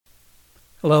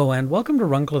Hello, and welcome to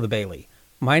Runkle of the Bailey.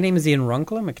 My name is Ian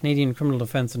Runkle. I'm a Canadian criminal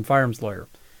defense and firearms lawyer.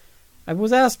 I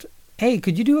was asked, hey,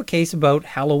 could you do a case about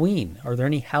Halloween? Are there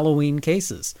any Halloween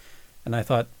cases? And I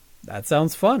thought, that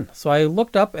sounds fun. So I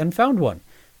looked up and found one.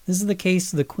 This is the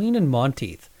case of the Queen and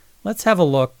Monteith. Let's have a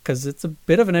look, because it's a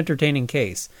bit of an entertaining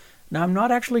case. Now, I'm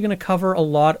not actually going to cover a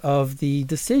lot of the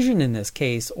decision in this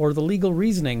case or the legal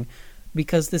reasoning,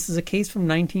 because this is a case from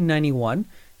 1991,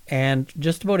 and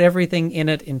just about everything in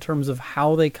it in terms of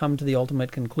how they come to the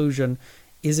ultimate conclusion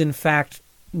is in fact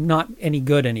not any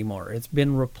good anymore. It's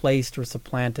been replaced or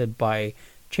supplanted by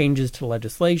changes to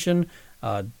legislation,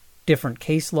 different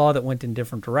case law that went in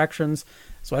different directions.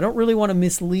 So I don't really want to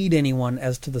mislead anyone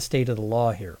as to the state of the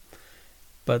law here.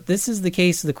 But this is the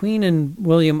case of the Queen and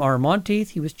William R. Monteith.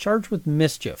 He was charged with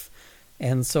mischief.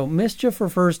 And so mischief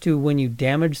refers to when you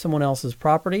damage someone else's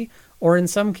property, or in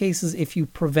some cases, if you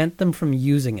prevent them from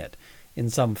using it in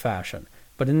some fashion.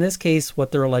 But in this case,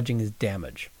 what they're alleging is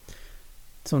damage.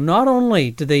 So not only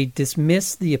do they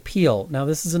dismiss the appeal, now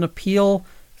this is an appeal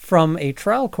from a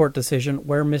trial court decision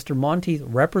where Mr. Monteith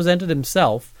represented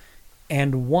himself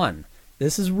and won.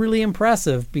 This is really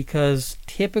impressive because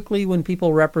typically when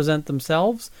people represent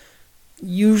themselves,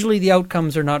 usually the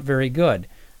outcomes are not very good.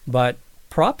 But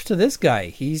props to this guy.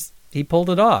 He pulled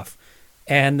it off.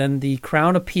 And then the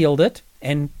Crown appealed it,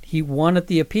 and he won at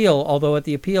the appeal, although at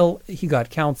the appeal he got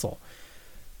counsel.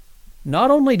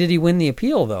 Not only did he win the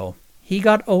appeal, though, he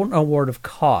got an award of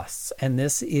costs, and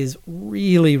this is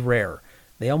really rare.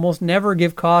 They almost never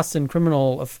give costs in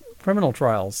criminal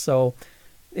trials, so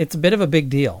it's a bit of a big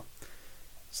deal.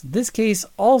 So this case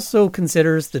also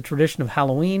considers the tradition of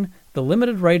Halloween, the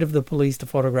limited right of the police to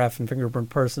photograph and fingerprint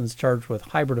persons charged with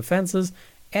hybrid offenses,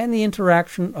 and the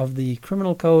interaction of the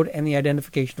Criminal Code and the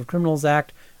Identification of Criminals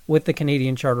Act with the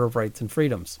Canadian Charter of Rights and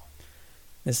Freedoms.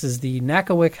 This is the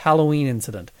Nakawik Halloween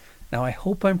incident. Now, I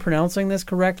hope I'm pronouncing this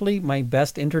correctly. My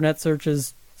best internet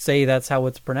searches say that's how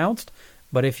it's pronounced,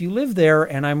 but if you live there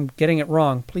and I'm getting it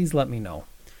wrong, please let me know.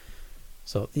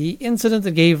 So, the incident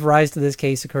that gave rise to this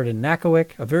case occurred in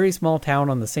Nakawik, a very small town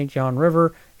on the St. John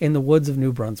River in the woods of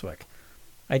New Brunswick.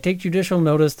 I take judicial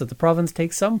notice that the province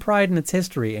takes some pride in its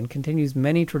history and continues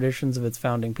many traditions of its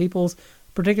founding peoples,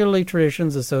 particularly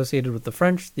traditions associated with the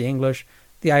French, the English,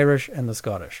 the Irish, and the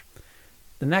Scottish.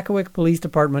 The Nakawik Police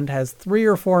Department has 3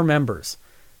 or 4 members.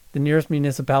 The nearest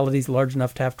municipalities large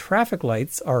enough to have traffic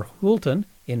lights are Houlton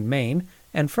in Maine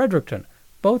and Fredericton,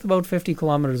 both about 50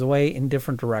 kilometers away in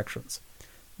different directions.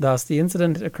 Thus, the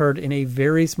incident occurred in a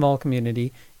very small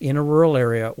community in a rural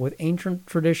area with ancient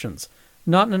traditions,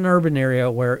 not in an urban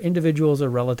area where individuals are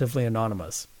relatively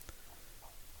anonymous.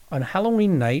 On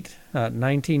Halloween night,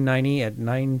 1990 at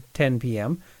 9:10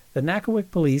 p.m., the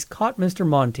Nakawik police caught Mr.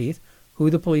 Monteith,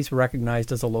 who the police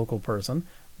recognized as a local person,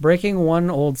 breaking one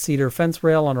old cedar fence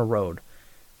rail on a road.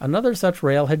 Another such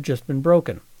rail had just been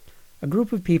broken. A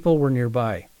group of people were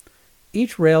nearby.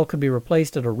 Each rail could be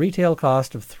replaced at a retail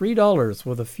cost of $3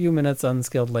 with a few minutes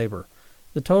unskilled labor.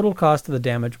 The total cost of the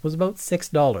damage was about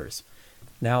 $6.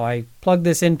 Now, I plugged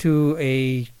this into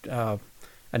an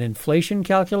inflation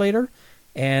calculator,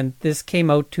 and this came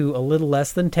out to a little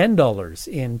less than $10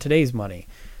 in today's money.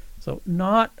 So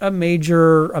not a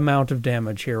major amount of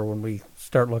damage here when we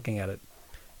start looking at it.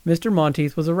 Mr.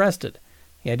 Monteith was arrested.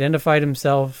 He identified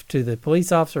himself to the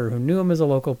police officer who knew him as a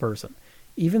local person.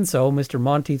 Even so, Mr.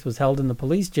 Monteith was held in the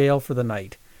police jail for the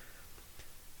night.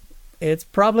 It's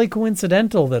probably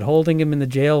coincidental that holding him in the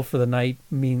jail for the night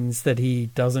means that he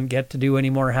doesn't get to do any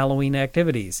more Halloween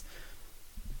activities.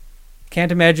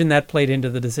 Can't imagine that played into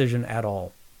the decision at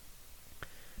all.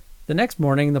 The next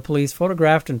morning, the police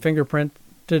photographed and fingerprinted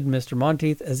Mr.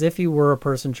 Monteith as if he were a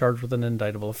person charged with an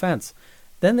indictable offense.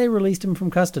 Then they released him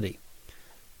from custody.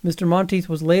 Mr. Monteith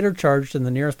was later charged in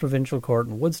the nearest provincial court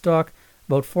in Woodstock,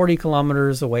 about 40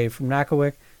 kilometers away from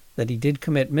Nakawik, that he did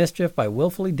commit mischief by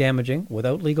willfully damaging,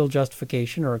 without legal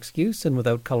justification or excuse and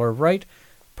without color of right,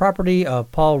 property of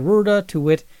Paul Ruda, to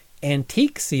wit,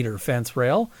 antique cedar fence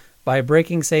rail, by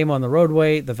breaking same on the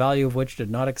roadway, the value of which did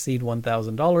not exceed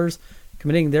 $1,000,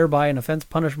 committing thereby an offense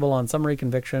punishable on summary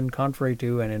conviction, contrary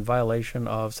to and in violation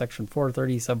of Section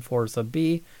 430 sub 4 sub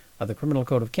B of the Criminal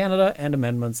Code of Canada and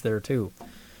amendments thereto.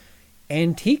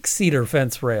 Antique cedar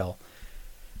fence rail.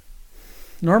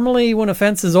 Normally, when a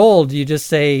fence is old, you just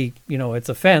say, it's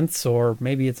a fence, or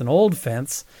maybe it's an old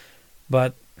fence.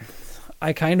 But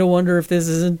I kind of wonder if this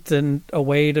isn't a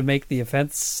way to make the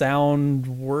offense sound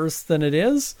worse than it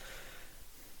is.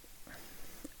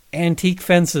 Antique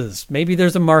fences. Maybe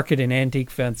there's a market in antique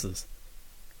fences.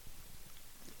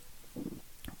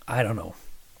 I don't know.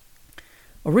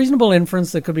 A reasonable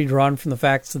inference that could be drawn from the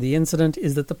facts of the incident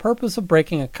is that the purpose of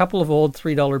breaking a couple of old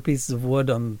 $3 pieces of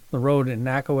wood on the road in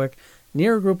Nakawik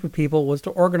near a group of people was to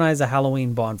organize a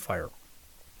Halloween bonfire.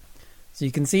 So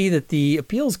you can see that the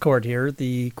appeals court here,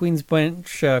 the Queen's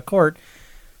Bench Court,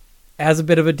 has a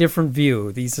bit of a different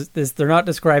view. They're not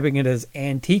describing it as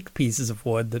antique pieces of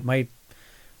wood that might,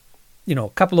 a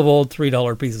couple of old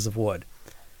 $3 pieces of wood.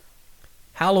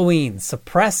 Halloween,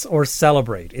 suppress or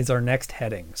celebrate, is our next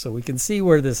heading, so we can see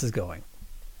where this is going.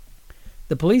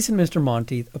 The police and Mr.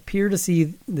 Monteith appear to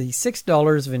see the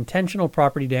 $6 of intentional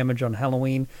property damage on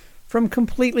Halloween from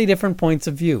completely different points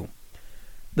of view.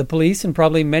 The police and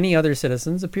probably many other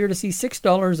citizens appear to see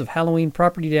 $6 of Halloween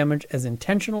property damage as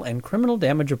intentional and criminal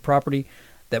damage of property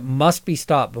that must be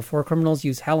stopped before criminals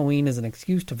use Halloween as an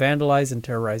excuse to vandalize and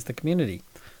terrorize the community.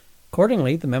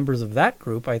 Accordingly, the members of that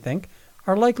group, I think,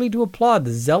 are likely to applaud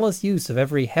the zealous use of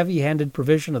every heavy-handed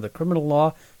provision of the criminal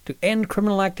law to end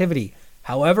criminal activity,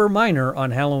 however minor,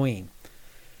 on Halloween.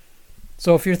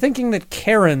 So if you're thinking that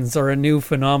Karens are a new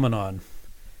phenomenon,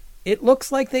 it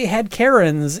looks like they had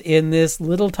Karens in this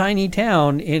little tiny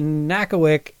town in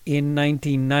Nakawik in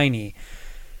 1990.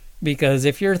 Because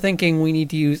if you're thinking we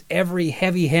need to use every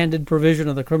heavy-handed provision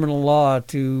of the criminal law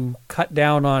to cut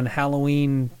down on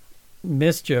Halloween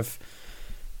mischief,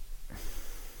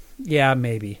 yeah,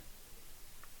 maybe.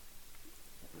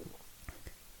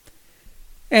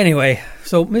 Anyway,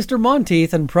 so Mr.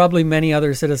 Monteith and probably many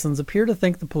other citizens appear to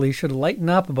think the police should lighten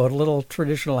up about a little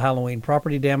traditional Halloween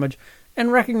property damage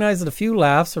and recognize that a few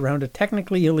laughs around a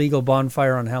technically illegal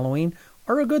bonfire on Halloween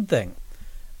are a good thing.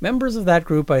 Members of that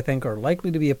group, I think, are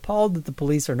likely to be appalled that the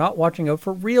police are not watching out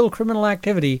for real criminal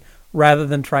activity rather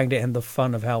than trying to end the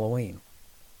fun of Halloween.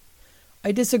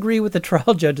 I disagree with the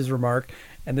trial judge's remark,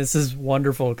 and this is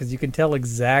wonderful because you can tell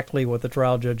exactly what the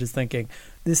trial judge is thinking.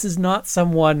 This is not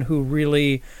someone who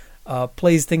really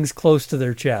plays things close to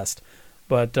their chest,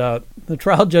 but the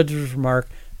trial judge's remark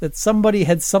that somebody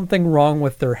had something wrong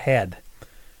with their head.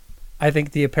 I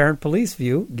think the apparent police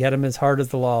view, get them as hard as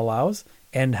the law allows,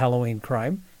 end Halloween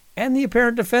crime, and the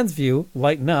apparent defense view,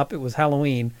 lighten up, it was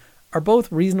Halloween, are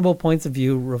both reasonable points of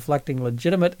view reflecting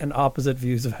legitimate and opposite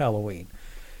views of Halloween.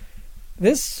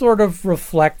 This sort of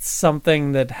reflects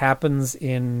something that happens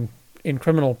in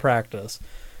criminal practice,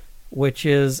 which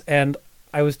is, and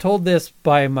I was told this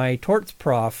by my torts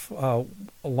prof a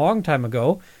long time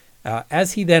ago,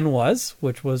 as he then was,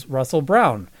 which was Russell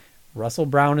Brown. Russell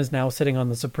Brown is now sitting on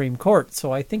the Supreme Court,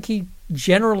 so I think he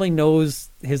generally knows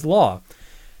his law.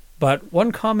 But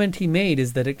one comment he made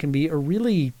is that it can be a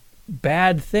really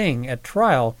bad thing at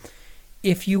trial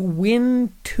if you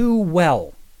win too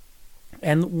well.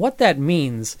 And what that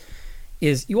means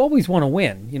is you always want to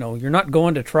win. You're not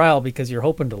going to trial because you're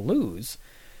hoping to lose.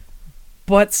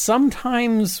 But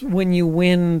sometimes when you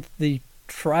win, the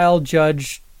trial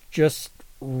judge just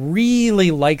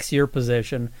really likes your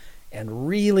position and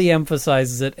really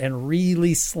emphasizes it and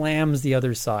really slams the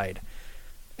other side.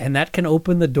 And that can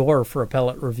open the door for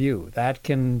appellate review. That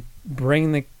can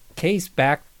bring the case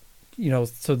back,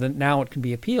 so that now it can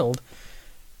be appealed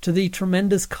to the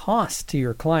tremendous cost to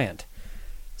your client.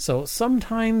 So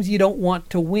sometimes you don't want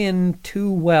to win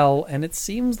too well, and it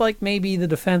seems like maybe the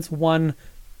defense won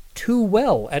too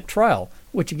well at trial,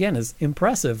 which again is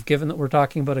impressive given that we're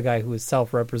talking about a guy who is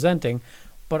self-representing,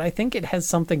 but I think it has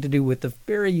something to do with the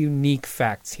very unique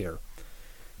facts here.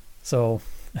 So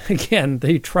again,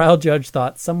 the trial judge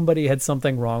thought somebody had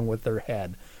something wrong with their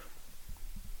head.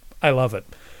 I love it.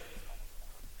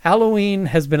 Halloween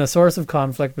has been a source of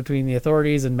conflict between the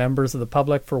authorities and members of the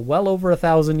public for well over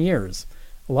 1,000 years.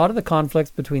 A lot of the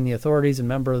conflicts between the authorities and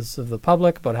members of the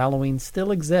public about Halloween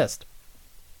still exist.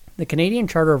 The Canadian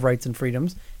Charter of Rights and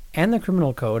Freedoms and the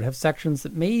Criminal Code have sections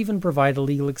that may even provide a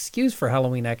legal excuse for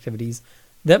Halloween activities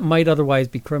that might otherwise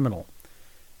be criminal.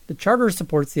 The Charter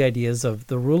supports the ideas of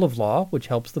the rule of law, which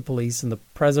helps the police in the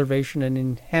preservation and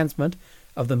enhancement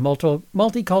of the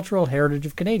multicultural heritage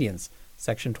of Canadians,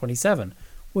 Section 27,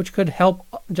 which could help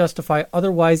justify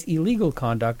otherwise illegal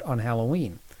conduct on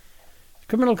Halloween.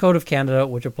 Criminal Code of Canada,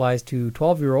 which applies to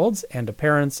 12-year-olds and to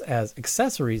parents as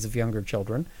accessories of younger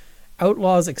children,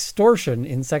 outlaws extortion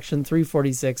in Section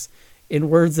 346 in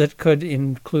words that could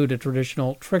include a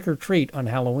traditional trick-or-treat on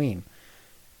Halloween.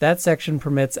 That section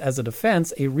permits as a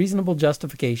defense a reasonable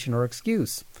justification or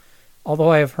excuse.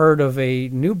 Although I have heard of a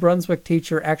New Brunswick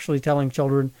teacher actually telling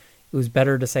children it was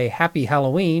better to say Happy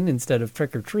Halloween instead of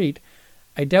trick-or-treat,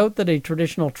 I doubt that a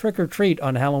traditional trick-or-treat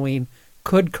on Halloween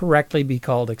could correctly be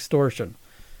called extortion.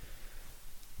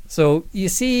 So you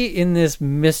see in this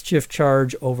mischief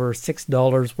charge over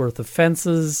 $6 worth of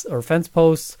fences or fence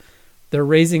posts, they're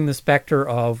raising the specter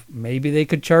of maybe they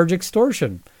could charge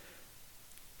extortion.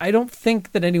 I don't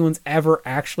think that anyone's ever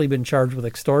actually been charged with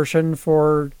extortion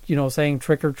for, saying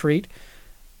trick or treat,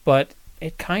 but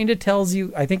it kind of tells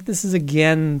you, I think this is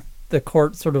again the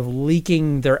court sort of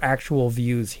leaking their actual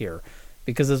views here,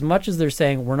 because as much as they're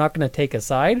saying we're not going to take a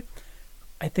side,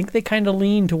 I think they kind of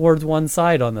lean towards one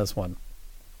side on this one.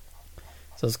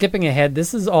 So skipping ahead,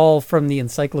 this is all from the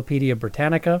Encyclopedia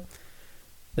Britannica.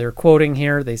 They're quoting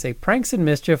here. They say, pranks and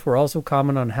mischief were also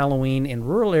common on Halloween in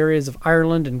rural areas of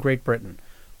Ireland and Great Britain.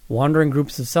 Wandering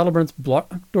groups of celebrants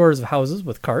blocked doors of houses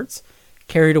with carts,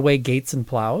 carried away gates and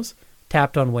plows,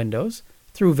 tapped on windows,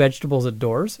 threw vegetables at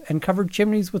doors, and covered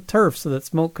chimneys with turf so that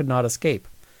smoke could not escape.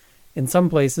 In some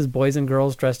places, boys and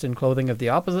girls dressed in clothing of the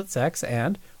opposite sex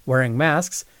and, wearing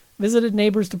masks, visited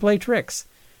neighbors to play tricks.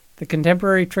 The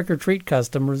contemporary trick-or-treat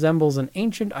custom resembles an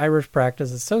ancient Irish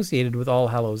practice associated with All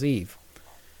Hallows' Eve.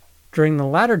 During the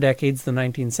latter decades of the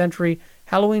 19th century,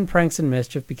 Halloween pranks and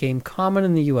mischief became common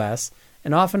in the U.S.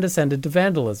 and often descended to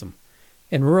vandalism.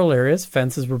 In rural areas,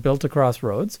 fences were built across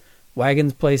roads,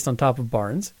 wagons placed on top of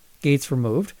barns, gates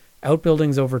removed,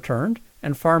 outbuildings overturned,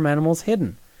 and farm animals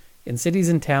hidden. In cities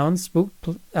and towns,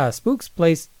 spooks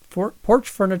placed porch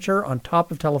furniture on top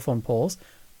of telephone poles,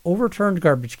 overturned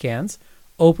garbage cans,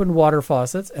 opened water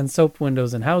faucets, and soaped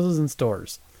windows in houses and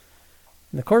stores.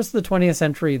 In the course of the 20th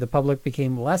century, the public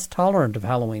became less tolerant of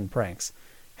Halloween pranks.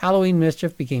 Halloween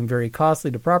mischief became very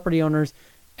costly to property owners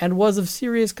and was of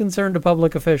serious concern to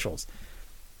public officials.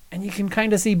 And you can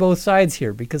kind of see both sides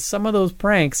here, because some of those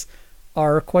pranks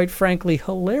are quite frankly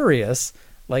hilarious.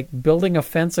 Like building a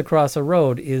fence across a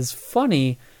road is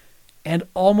funny and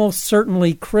almost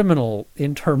certainly criminal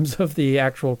in terms of the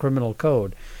actual criminal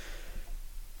code.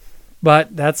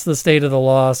 But that's the state of the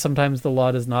law. Sometimes the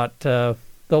law does not... the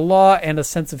law and a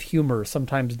sense of humor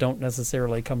sometimes don't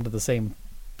necessarily come to the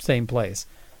same place.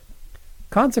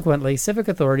 Consequently, civic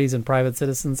authorities and private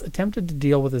citizens attempted to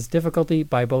deal with this difficulty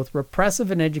by both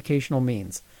repressive and educational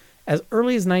means. As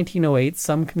early as 1908,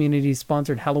 some communities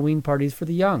sponsored Halloween parties for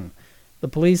the young. The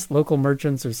police, local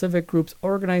merchants, or civic groups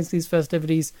organized these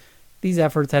festivities. These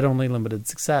efforts had only limited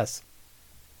success.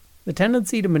 The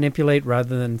tendency to manipulate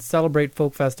rather than celebrate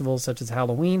folk festivals such as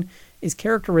Halloween is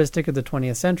characteristic of the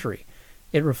 20th century.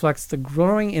 It reflects the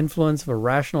growing influence of a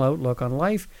rational outlook on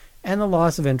life and the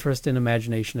loss of interest in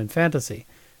imagination and fantasy.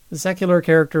 The secular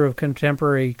character of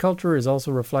contemporary culture is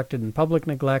also reflected in public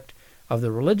neglect of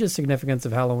the religious significance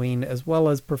of Halloween, as well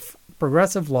as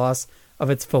progressive loss of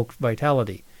its folk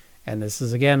vitality. And this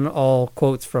is again all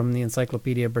quotes from the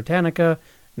Encyclopedia Britannica,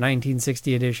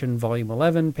 1960 edition, volume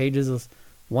 11, pages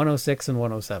 106 and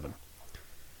 107.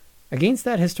 Against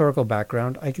that historical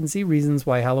background, I can see reasons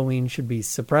why Halloween should be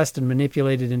suppressed and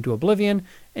manipulated into oblivion,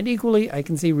 and equally, I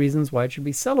can see reasons why it should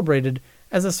be celebrated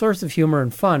as a source of humor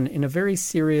and fun in a very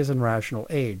serious and rational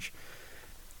age.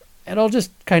 And I'll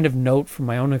just kind of note from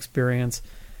my own experience,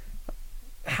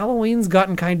 Halloween's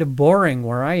gotten kind of boring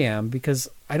where I am because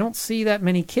I don't see that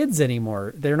many kids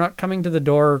anymore. They're not coming to the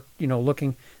door,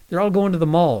 looking. They're all going to the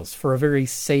malls for a very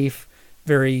safe,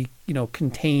 very,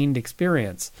 contained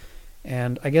experience.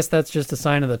 And I guess that's just a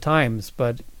sign of the times,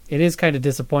 but it is kind of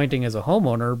disappointing as a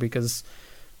homeowner because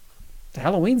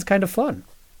Halloween's kind of fun.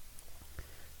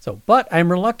 But I'm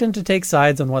reluctant to take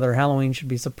sides on whether Halloween should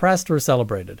be suppressed or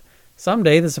celebrated.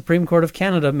 Someday the Supreme Court of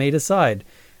Canada may decide,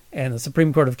 and the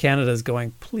Supreme Court of Canada is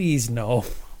going, please no,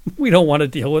 we don't want to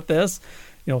deal with this.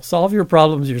 Solve your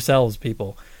problems yourselves,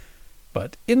 people.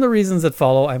 But in the reasons that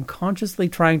follow, I'm consciously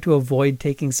trying to avoid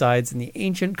taking sides in the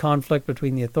ancient conflict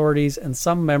between the authorities and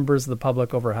some members of the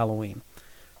public over Halloween.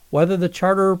 Whether the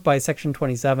Charter by Section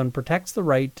 27 protects the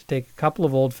right to take a couple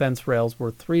of old fence rails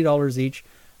worth $3 each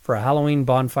for a Halloween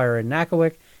bonfire in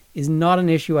Nakawik is not an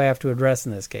issue I have to address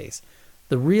in this case.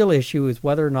 The real issue is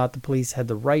whether or not the police had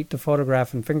the right to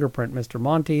photograph and fingerprint Mr.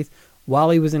 Monteith while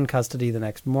he was in custody the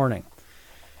next morning.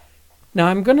 Now,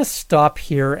 I'm going to stop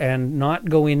here and not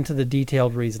go into the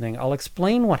detailed reasoning. I'll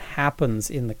explain what happens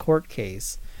in the court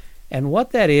case. And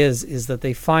what that is that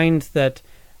they find that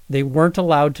they weren't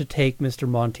allowed to take Mr.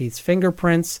 Monteith's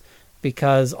fingerprints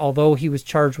because although he was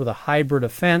charged with a hybrid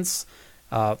offense,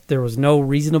 there was no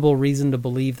reasonable reason to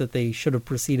believe that they should have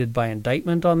proceeded by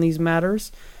indictment on these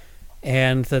matters,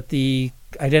 and that the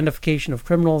Identification of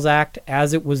Criminals Act,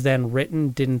 as it was then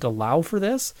written, didn't allow for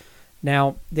this.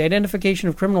 Now, the Identification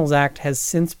of Criminals Act has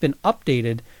since been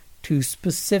updated to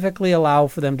specifically allow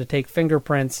for them to take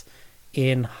fingerprints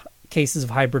in cases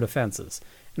of hybrid offenses.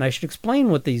 And I should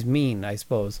explain what these mean, I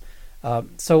suppose.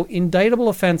 So indictable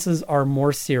offenses are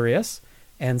more serious,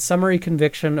 and summary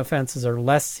conviction offenses are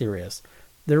less serious.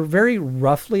 They're very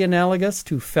roughly analogous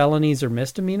to felonies or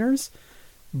misdemeanors,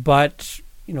 but,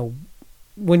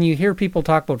 when you hear people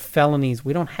talk about felonies,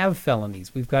 we don't have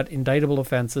felonies. We've got indictable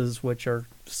offenses, which are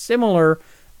similar,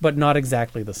 but not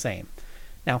exactly the same.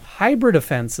 Now, hybrid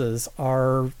offenses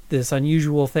are this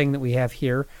unusual thing that we have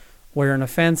here, where an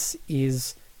offense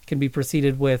can be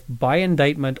proceeded with by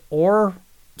indictment or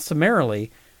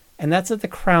summarily, and that's at the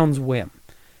Crown's whim.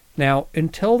 Now,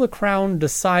 until the Crown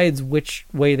decides which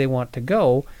way they want to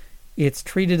go, it's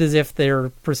treated as if they're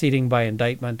proceeding by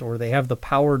indictment, or they have the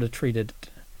power to treat it.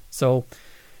 So,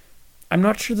 I'm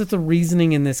not sure that the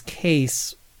reasoning in this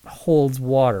case holds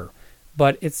water,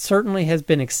 but it certainly has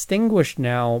been extinguished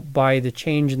now by the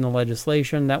change in the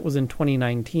legislation. That was in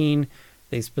 2019.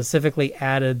 They specifically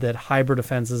added that hybrid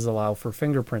offenses allow for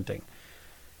fingerprinting.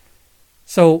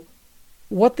 So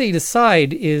what they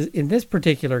decide is, in this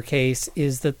particular case,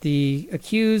 is that the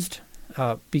accused,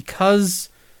 because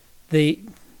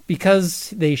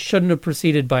they shouldn't have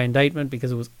proceeded by indictment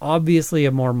because it was obviously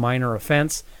a more minor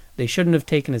offense, they shouldn't have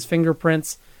taken his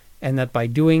fingerprints, and that by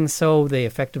doing so, they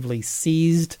effectively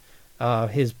seized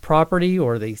his property,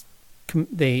 or they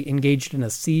engaged in a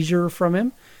seizure from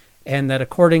him, and that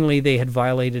accordingly they had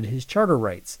violated his charter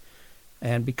rights.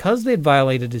 And because they had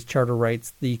violated his charter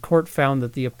rights, the court found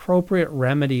that the appropriate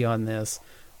remedy on this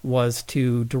was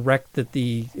to direct that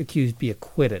the accused be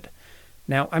acquitted.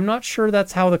 Now, I'm not sure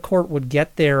that's how the court would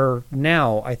get there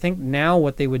now. I think now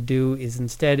what they would do is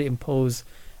instead impose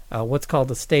what's called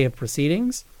a stay of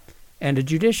proceedings. And a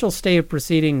judicial stay of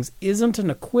proceedings isn't an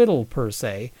acquittal per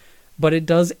se, but it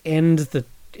does end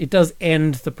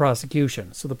the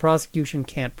prosecution. So the prosecution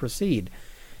can't proceed.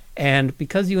 And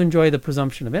because you enjoy the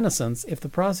presumption of innocence, if the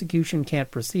prosecution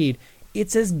can't proceed,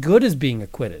 it's as good as being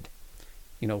acquitted.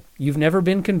 You've never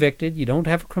been convicted, you don't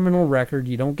have a criminal record,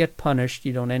 you don't get punished,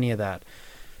 you don't any of that.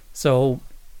 So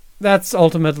that's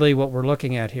ultimately what we're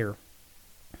looking at here.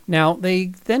 Now, they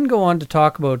then go on to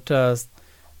talk about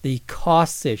the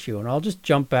costs issue, and I'll just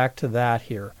jump back to that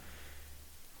here.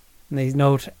 And they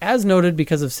note, as noted,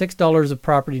 because of $6 of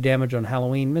property damage on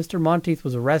Halloween, Mr. Monteith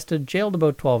was arrested, jailed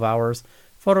about 12 hours,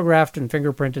 photographed and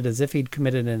fingerprinted as if he'd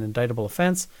committed an indictable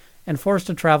offense, and forced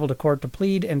to travel to court to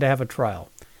plead and to have a trial.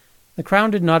 The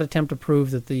Crown did not attempt to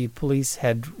prove that the police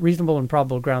had reasonable and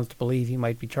probable grounds to believe he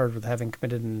might be charged with having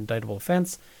committed an indictable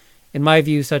offense. In my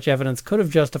view, such evidence could have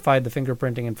justified the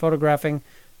fingerprinting and photographing.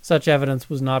 Such evidence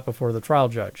was not before the trial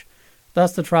judge.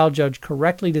 Thus, the trial judge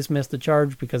correctly dismissed the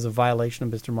charge because of violation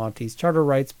of Mr. Monteith's charter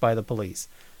rights by the police.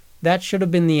 That should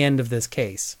have been the end of this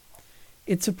case.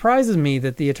 It surprises me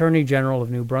that the Attorney General of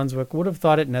New Brunswick would have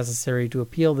thought it necessary to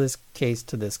appeal this case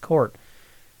to this court.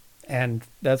 And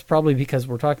that's probably because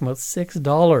we're talking about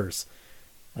 $6.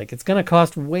 It's going to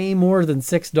cost way more than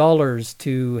 $6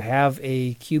 to have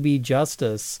a QB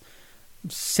justice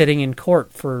sitting in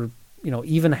court for,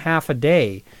 even half a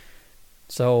day.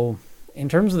 So in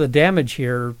terms of the damage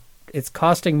here, it's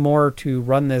costing more to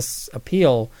run this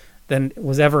appeal than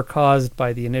was ever caused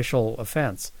by the initial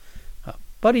offense.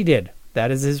 But he did.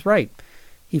 That is his right.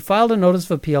 He filed a notice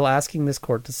of appeal asking this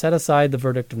court to set aside the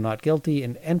verdict of not guilty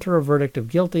and enter a verdict of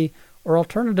guilty, or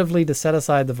alternatively to set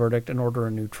aside the verdict and order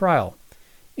a new trial.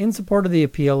 In support of the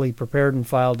appeal, he prepared and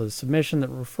filed a submission that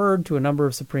referred to a number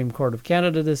of Supreme Court of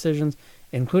Canada decisions,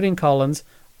 including Collins,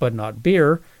 but not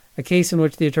Beer, a case in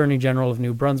which the Attorney General of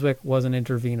New Brunswick was an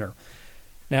intervener.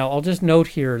 Now, I'll just note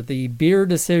here, the Beer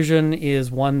decision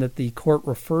is one that the court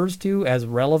refers to as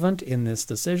relevant in this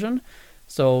decision.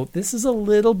 So this is a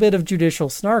little bit of judicial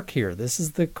snark here. This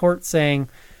is the court saying,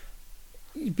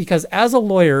 because as a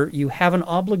lawyer, you have an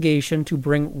obligation to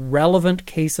bring relevant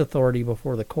case authority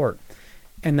before the court.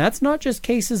 And that's not just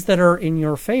cases that are in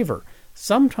your favor.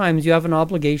 Sometimes you have an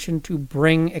obligation to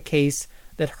bring a case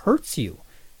that hurts you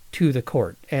to the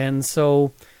court. And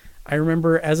so I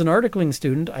remember as an articling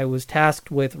student, I was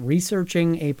tasked with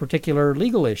researching a particular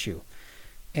legal issue.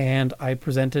 And I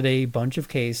presented a bunch of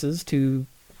cases to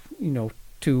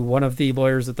one of the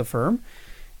lawyers at the firm.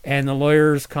 And the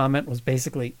lawyer's comment was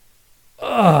basically,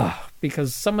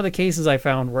 because some of the cases I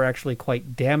found were actually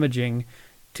quite damaging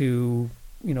to,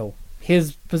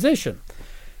 his position.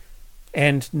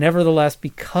 And nevertheless,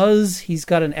 because he's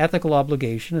got an ethical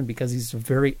obligation and because he's a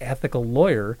very ethical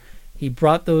lawyer, he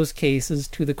brought those cases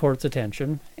to the court's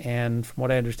attention and, from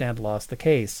what I understand, lost the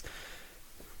case.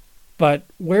 But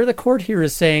where the court here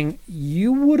is saying,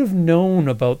 you would have known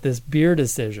about this Beer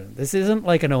decision. This isn't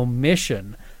like an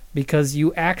omission because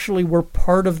you actually were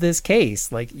part of this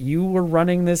case. Like, you were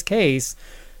running this case.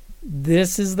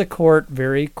 This is the court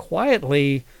very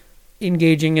quietly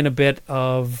engaging in a bit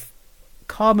of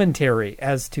commentary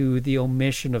as to the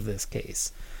omission of this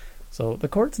case. So the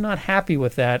court's not happy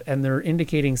with that, and they're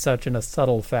indicating such in a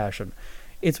subtle fashion.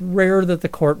 It's rare that the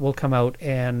court will come out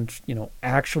and,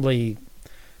 actually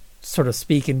sort of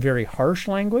speak in very harsh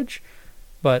language,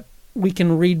 but we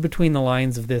can read between the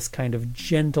lines of this kind of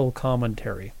gentle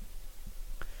commentary.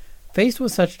 Faced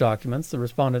with such documents, the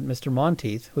respondent, Mr.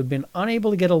 Monteith, who had been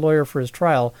unable to get a lawyer for his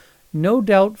trial, no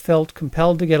doubt felt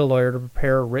compelled to get a lawyer to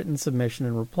prepare a written submission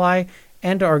in reply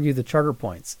and to argue the charter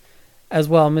points. As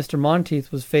well, Mr.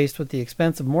 Monteith was faced with the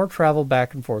expense of more travel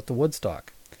back and forth to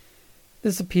Woodstock.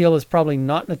 This appeal is probably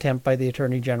not an attempt by the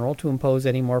Attorney General to impose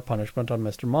any more punishment on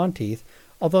Mr. Monteith,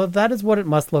 although that is what it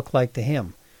must look like to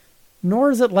him.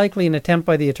 Nor is it likely an attempt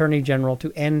by the Attorney General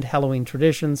to end Halloween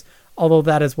traditions, although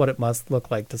that is what it must look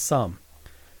like to some.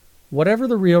 Whatever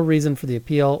the real reason for the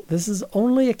appeal, this is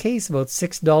only a case about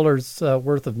 $6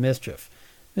 worth of mischief.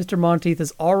 Mr. Monteith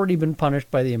has already been punished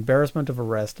by the embarrassment of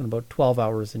arrest and about 12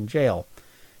 hours in jail.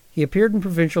 He appeared in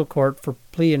provincial court for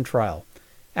plea and trial.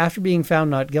 After being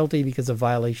found not guilty because of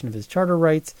violation of his charter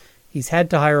rights, he's had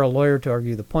to hire a lawyer to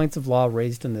argue the points of law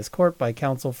raised in this court by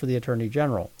counsel for the Attorney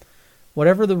General.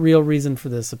 Whatever the real reason for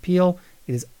this appeal,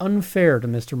 it is unfair to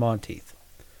Mr. Monteith.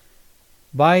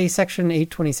 By Section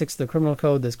 826 of the Criminal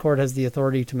Code, this court has the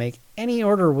authority to make any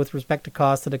order with respect to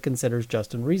costs that it considers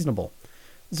just and reasonable.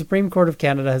 The Supreme Court of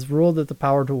Canada has ruled that the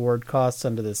power to award costs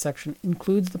under this section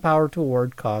includes the power to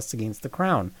award costs against the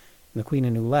Crown and the Queen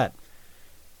and Oulette.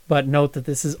 But note that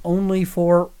this is only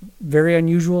for very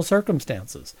unusual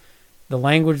circumstances. The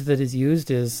language that is used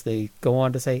is, they go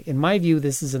on to say, in my view,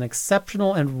 this is an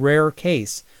exceptional and rare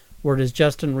case where it is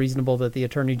just and reasonable that the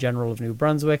Attorney General of New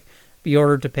Brunswick be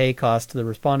ordered to pay costs to the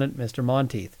respondent, Mr.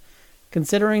 Monteith.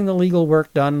 Considering the legal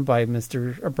work done by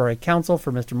counsel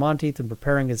for Mr. Monteith in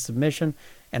preparing his submission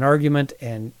and argument,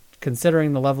 and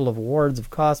considering the level of awards of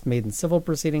costs made in civil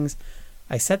proceedings,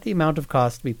 I set the amount of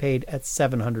costs to be paid at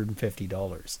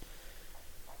 $750.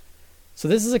 So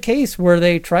this is a case where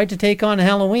they tried to take on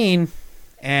Halloween,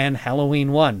 and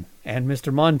Halloween won, and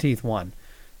Mr. Monteith won.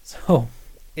 So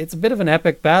it's a bit of an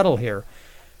epic battle here.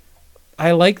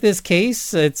 I like this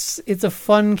case. It's a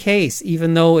fun case,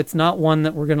 even though it's not one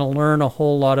that we're going to learn a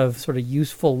whole lot of sort of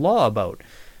useful law about.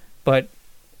 But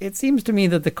it seems to me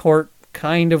that the court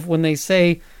kind of, when they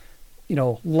say,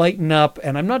 lighten up,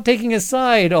 and I'm not taking a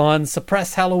side on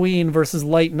suppress Halloween versus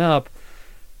lighten up,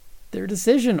 their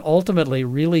decision ultimately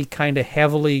really kind of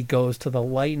heavily goes to the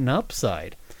lighten up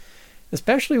side,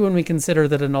 especially when we consider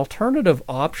that an alternative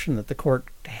option that the court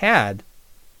had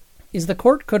is the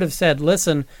court could have said,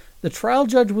 listen, the trial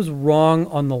judge was wrong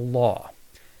on the law.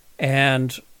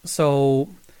 And so,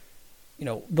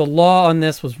 the law on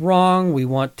this was wrong. We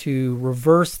want to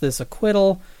reverse this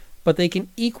acquittal, but they can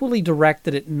equally direct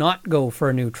that it not go for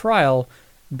a new trial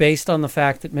based on the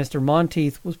fact that Mr.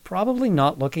 Monteith was probably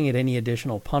not looking at any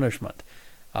additional punishment.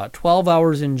 12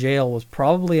 hours in jail was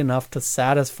probably enough to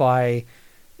satisfy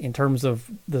in terms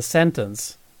of the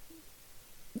sentence.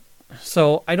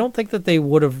 So I don't think that they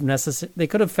would have they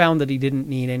could have found that he didn't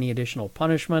need any additional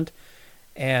punishment,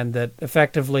 and that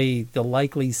effectively the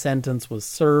likely sentence was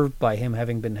served by him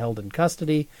having been held in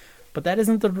custody, but that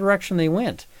isn't the direction they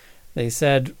went. They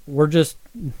said, we're just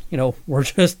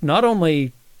not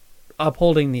only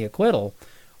upholding the acquittal,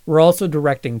 we're also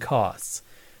directing costs,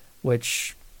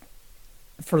 which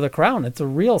for the Crown, it's a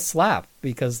real slap,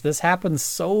 because this happens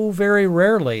so very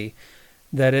rarely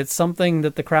that it's something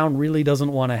that the Crown really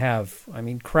doesn't want to have. I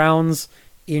mean, Crowns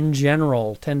in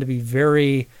general tend to be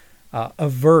very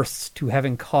averse to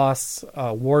having costs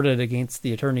awarded against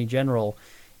the Attorney General,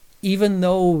 even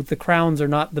though the Crowns are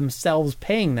not themselves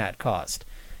paying that cost.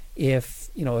 If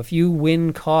you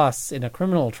win costs in a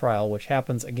criminal trial, which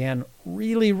happens, again,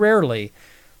 really rarely,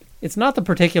 it's not the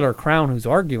particular Crown who's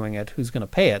arguing it who's going to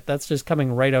pay it. That's just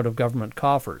coming right out of government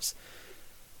coffers.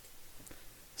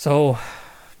 So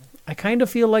I kind of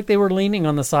feel like they were leaning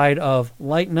on the side of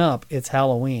lighten up, it's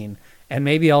Halloween, and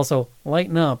maybe also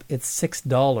lighten up, it's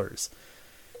 $6.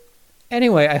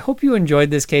 Anyway, I hope you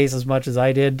enjoyed this case as much as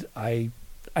I did. I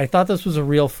thought this was a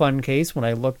real fun case when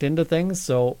I looked into things,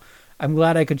 so I'm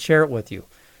glad I could share it with you.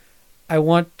 I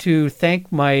want to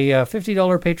thank my $50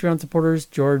 Patreon supporters,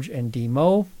 George and D.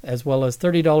 Mo, as well as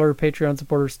 $30 Patreon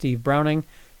supporter, Steve Browning,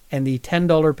 and the $10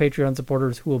 Patreon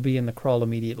supporters who will be in the crawl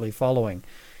immediately following.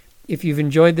 If you've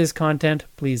enjoyed this content,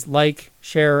 please like,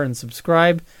 share, and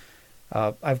subscribe.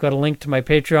 I've got a link to my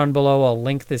Patreon below. I'll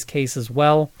link this case as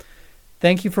well.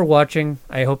 Thank you for watching.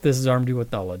 I hope this has armed you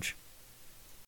with knowledge.